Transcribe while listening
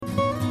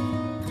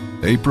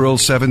April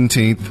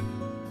 17th,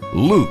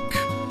 Luke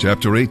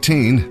chapter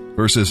 18,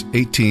 verses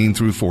 18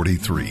 through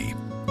 43.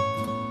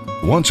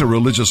 Once a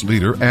religious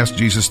leader asked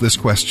Jesus this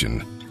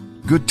question,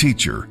 "Good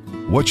teacher,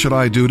 what should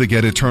I do to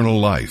get eternal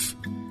life?"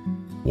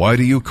 "Why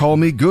do you call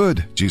me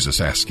good?"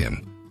 Jesus asked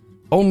him.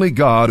 "Only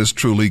God is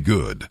truly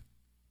good.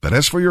 But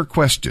as for your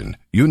question,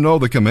 you know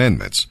the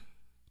commandments.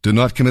 Do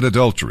not commit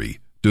adultery.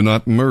 Do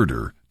not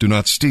murder. Do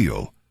not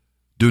steal.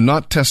 Do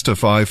not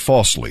testify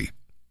falsely.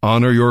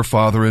 Honor your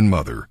father and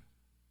mother."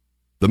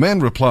 The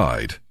man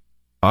replied,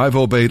 "I've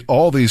obeyed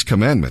all these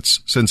commandments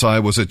since I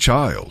was a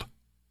child."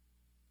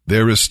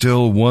 "There is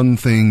still one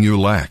thing you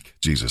lack,"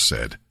 Jesus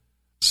said.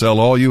 "Sell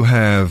all you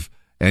have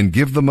and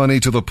give the money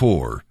to the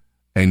poor,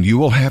 and you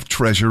will have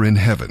treasure in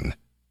heaven.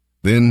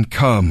 Then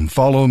come,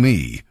 follow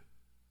me."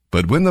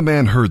 But when the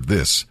man heard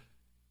this,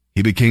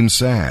 he became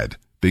sad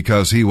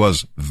because he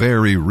was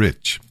very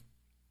rich.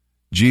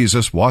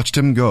 Jesus watched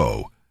him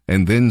go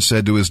and then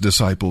said to his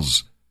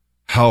disciples,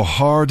 "How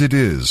hard it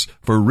is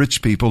for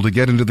rich people to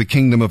get into the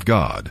kingdom of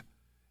God.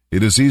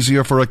 It is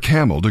easier for a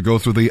camel to go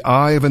through the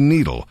eye of a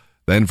needle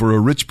than for a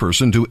rich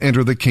person to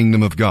enter the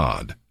kingdom of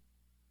God."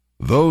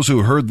 Those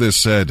who heard this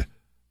said,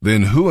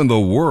 "Then who in the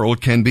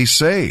world can be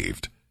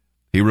saved?"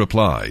 He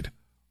replied,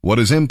 "What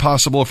is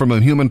impossible from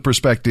a human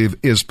perspective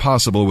is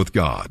possible with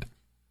God."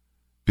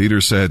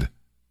 Peter said,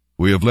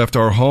 "We have left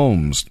our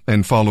homes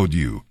and followed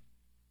you."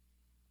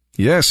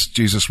 "Yes,"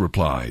 Jesus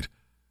replied,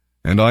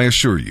 "and I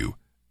assure you,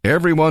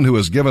 everyone who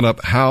has given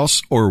up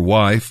house or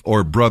wife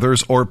or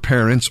brothers or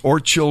parents or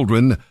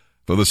children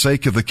for the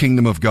sake of the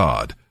kingdom of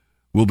God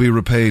will be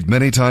repaid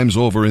many times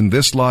over in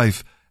this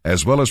life,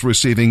 as well as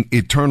receiving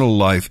eternal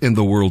life in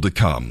the world to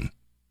come."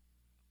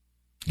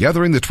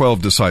 Gathering the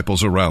 12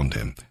 disciples around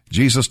him,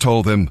 Jesus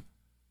told them,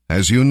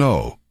 "As you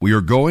know, we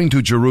are going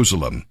to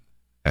Jerusalem,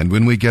 and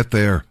when we get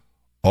there,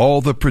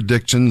 all the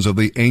predictions of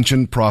the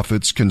ancient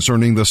prophets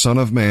concerning the Son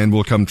of Man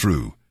will come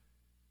true.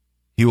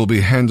 He will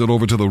be handed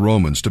over to the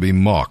Romans to be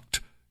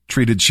mocked,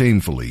 treated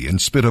shamefully, and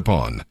spit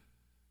upon.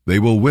 They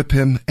will whip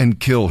him and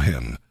kill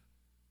him.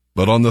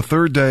 But on the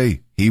third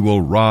day, he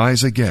will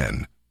rise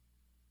again."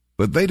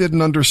 But they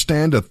didn't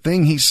understand a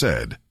thing he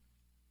said.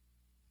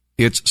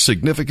 Its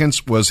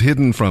significance was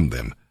hidden from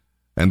them,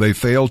 and they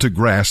failed to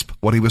grasp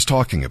what he was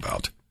talking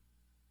about.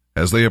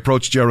 As they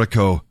approached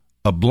Jericho,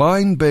 a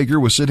blind beggar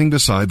was sitting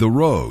beside the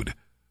road.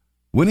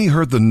 When he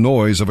heard the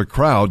noise of a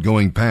crowd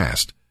going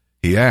past,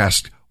 he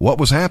asked what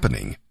was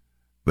happening.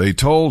 They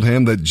told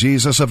him that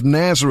Jesus of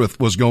Nazareth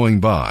was going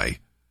by.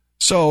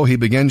 So he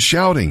began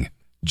shouting,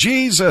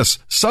 "Jesus,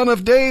 Son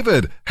of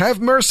David,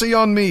 have mercy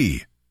on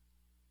me!"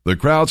 The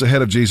crowds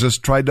ahead of Jesus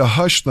tried to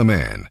hush the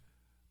man,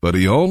 but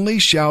he only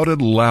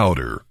shouted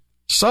louder,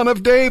 "Son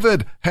of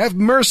David, have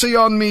mercy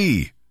on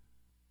me!"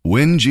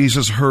 When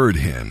Jesus heard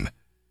him,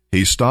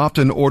 he stopped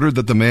and ordered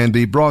that the man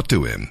be brought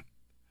to him.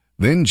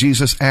 Then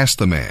Jesus asked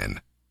the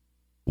man,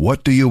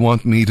 "What do you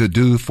want me to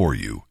do for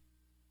you?"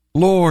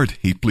 "Lord,"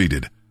 he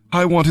pleaded,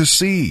 "I want to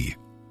see."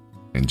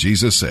 And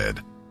Jesus said,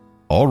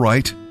 "All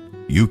right,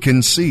 you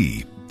can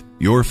see.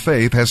 Your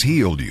faith has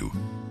healed you."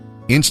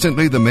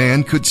 Instantly the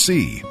man could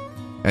see,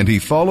 and he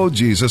followed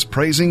Jesus,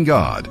 praising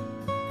God,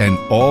 and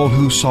all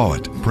who saw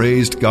it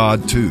praised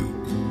God too.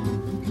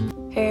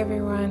 Hey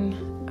everyone,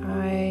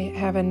 I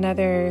have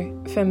another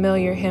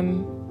familiar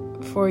hymn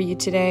for you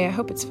today. I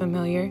hope it's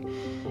familiar,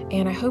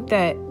 and I hope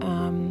that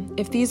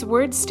if these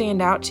words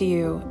stand out to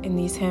you in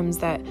these hymns,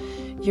 that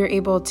you're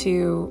able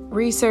to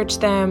research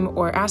them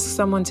or ask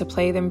someone to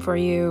play them for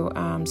you,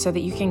 so that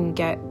you can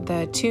get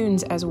the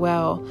tunes as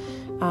well,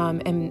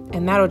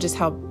 and that'll just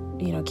help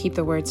keep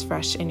the words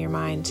fresh in your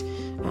mind,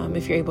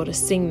 if you're able to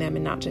sing them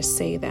and not just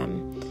say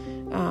them.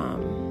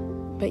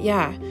 But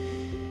yeah,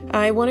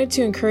 I wanted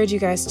to encourage you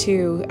guys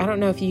too. I don't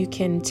know if you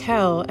can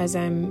tell as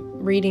I'm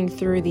reading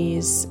through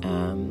these,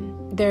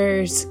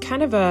 there's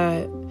kind of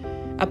a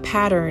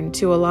pattern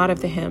to a lot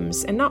of the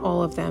hymns, and not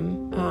all of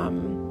them,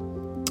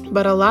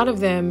 but a lot of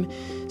them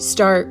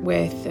start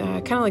with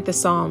kind of like the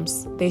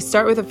Psalms. They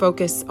start with a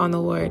focus on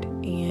the Lord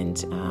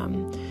and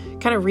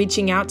kind of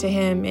reaching out to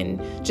him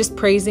and just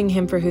praising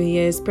him for who he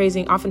is,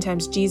 praising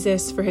oftentimes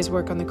Jesus for his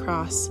work on the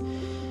cross.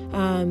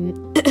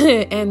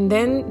 And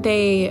then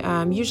they,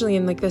 usually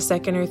in like the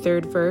second or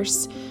third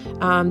verse,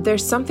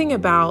 there's something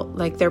about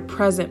like their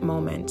present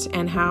moment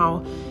and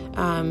how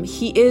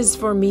he is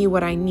for me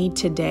what I need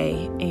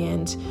today,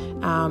 and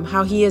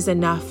how he is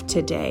enough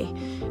today.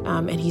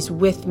 And he's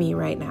with me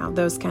right now,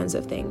 those kinds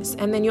of things.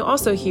 And then you'll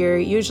also hear,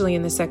 usually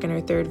in the second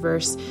or third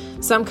verse,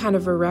 some kind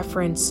of a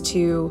reference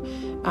to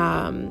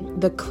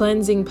the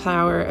cleansing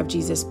power of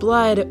Jesus'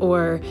 blood,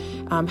 or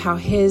how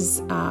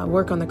his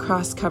work on the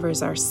cross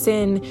covers our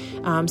sin.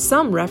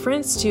 Some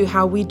reference to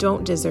how we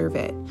don't deserve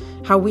it,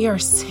 how we are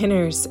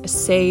sinners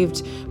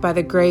saved by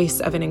the grace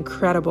of an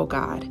incredible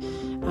God.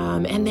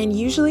 And then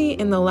usually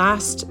in the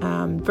last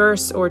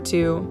verse or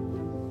two,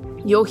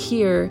 you'll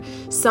hear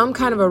some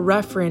kind of a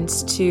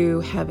reference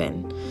to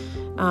heaven.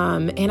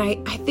 And I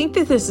think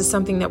that this is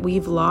something that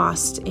we've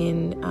lost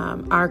in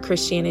our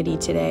Christianity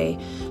today.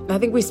 I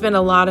think we spend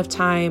a lot of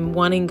time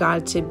wanting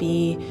God to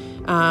be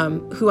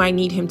who I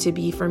need him to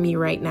be for me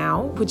right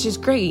now, which is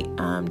great,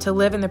 to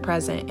live in the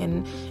present.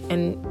 And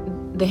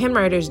the hymn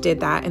writers did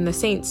that, and the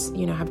saints,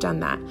 have done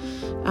that.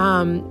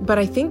 But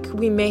I think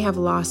we may have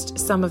lost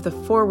some of the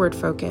forward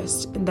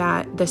focus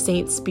that the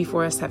saints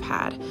before us have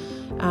had.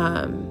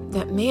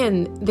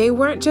 They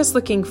weren't just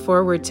looking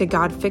forward to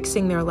God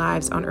fixing their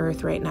lives on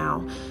earth right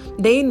now.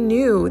 They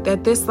knew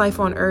that this life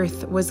on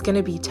earth was going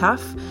to be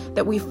tough,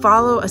 that we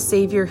follow a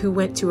Savior who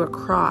went to a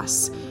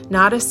cross,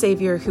 not a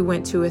Savior who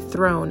went to a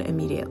throne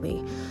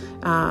immediately.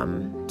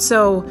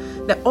 So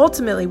that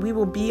ultimately we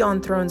will be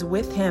on thrones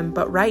with him.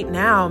 But right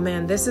now,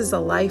 man, this is a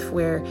life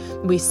where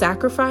we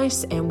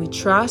sacrifice and we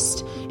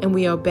trust and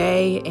we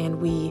obey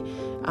and we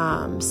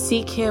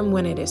seek him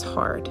when it is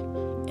hard.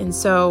 And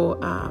so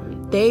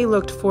they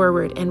looked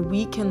forward, and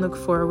we can look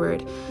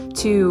forward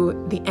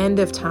to the end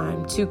of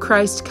time, to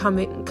Christ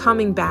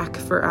coming back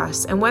for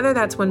us. And whether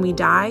that's when we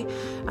die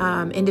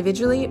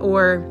individually,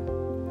 or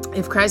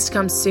if Christ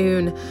comes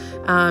soon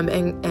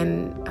and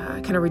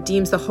kind of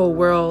redeems the whole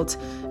world,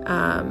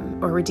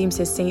 or redeems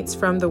his saints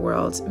from the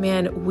world,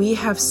 man, we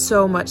have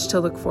so much to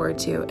look forward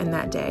to in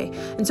that day.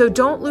 And so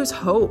don't lose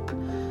hope.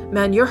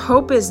 Man, your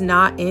hope is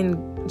not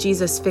in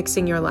Jesus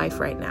fixing your life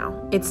right now.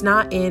 It's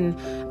not in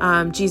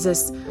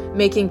Jesus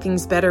making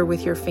things better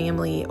with your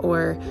family,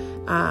 or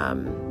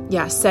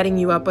setting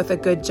you up with a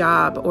good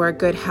job or a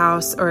good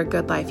house or a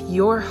good life.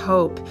 Your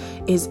hope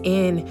is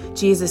in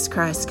Jesus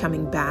Christ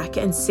coming back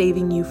and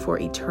saving you for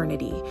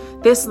eternity.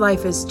 This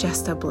life is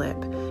just a blip.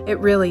 It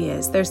really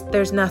is.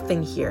 There's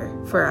nothing here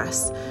for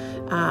us.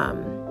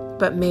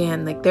 But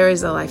man, there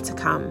is a life to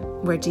come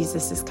where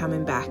Jesus is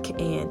coming back,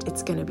 and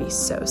it's going to be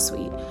so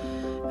sweet.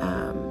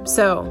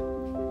 So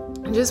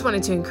I just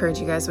wanted to encourage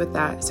you guys with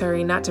that.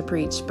 Sorry, not to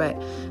preach, but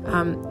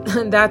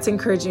that's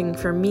encouraging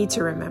for me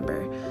to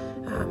remember,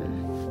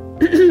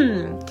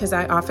 because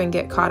I often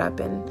get caught up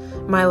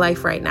in my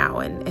life right now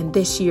and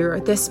this year or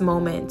this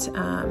moment.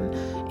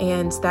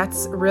 And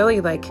that's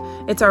really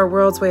it's our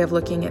world's way of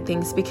looking at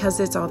things because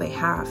it's all they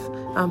have.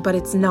 But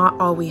it's not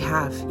all we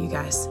have, you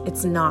guys.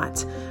 It's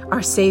not.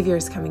 Our Savior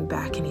is coming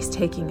back, and he's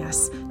taking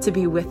us to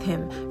be with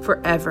him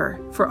forever,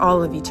 for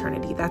all of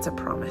eternity. That's a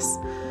promise.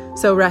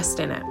 So rest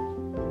in it.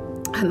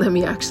 And let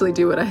me actually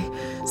do what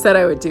I said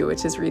I would do,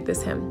 which is read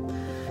this hymn.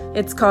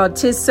 It's called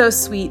 "'Tis So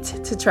Sweet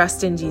to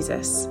Trust in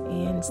Jesus."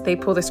 And they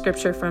pull the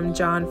scripture from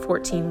John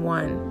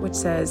 14:1, which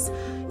says,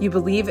 "You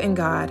believe in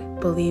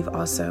God, believe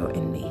also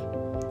in me."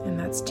 And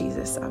that's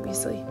Jesus,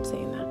 obviously,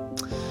 saying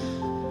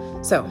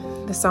that. So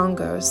the song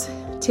goes,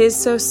 "'Tis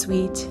so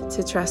sweet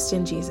to trust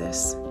in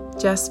Jesus,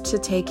 just to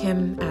take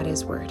him at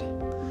his word,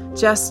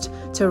 just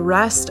to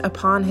rest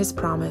upon his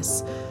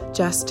promise,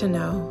 just to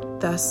know,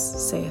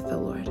 thus saith the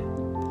Lord.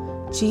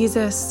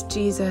 Jesus,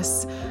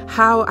 Jesus,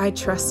 how I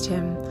trust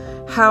him,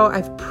 how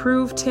I've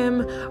proved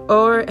him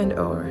o'er and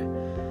o'er.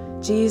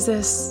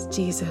 Jesus,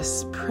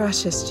 Jesus,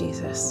 precious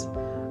Jesus,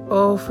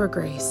 oh, for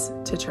grace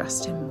to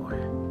trust him more.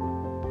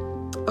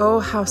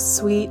 Oh, how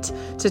sweet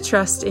to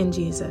trust in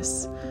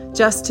Jesus,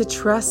 just to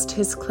trust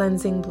his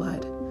cleansing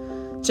blood,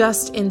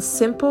 just in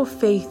simple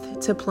faith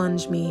to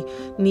plunge me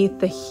 'neath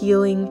the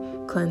healing,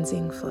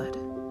 cleansing flood.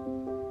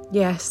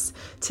 Yes,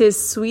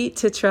 'tis sweet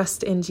to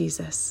trust in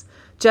Jesus,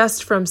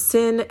 just from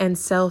sin and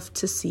self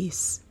to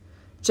cease,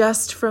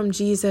 just from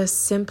Jesus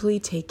simply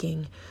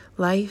taking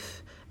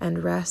life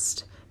and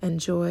rest and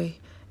joy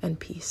and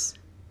peace.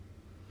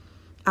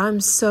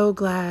 I'm so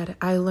glad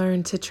I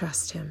learned to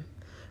trust him,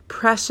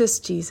 precious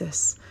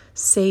Jesus,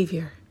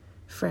 Savior,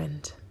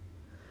 friend.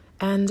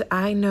 And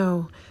I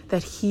know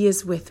that he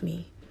is with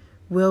me,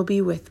 will be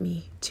with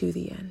me to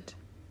the end.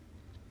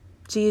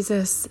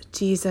 Jesus,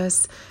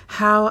 Jesus,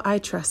 how I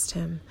trust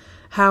him,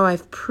 how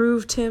I've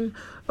proved him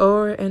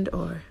o'er and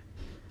o'er.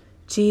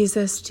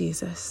 Jesus,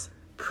 Jesus,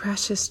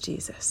 precious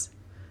Jesus,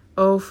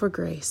 oh, for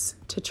grace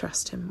to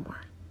trust him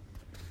more."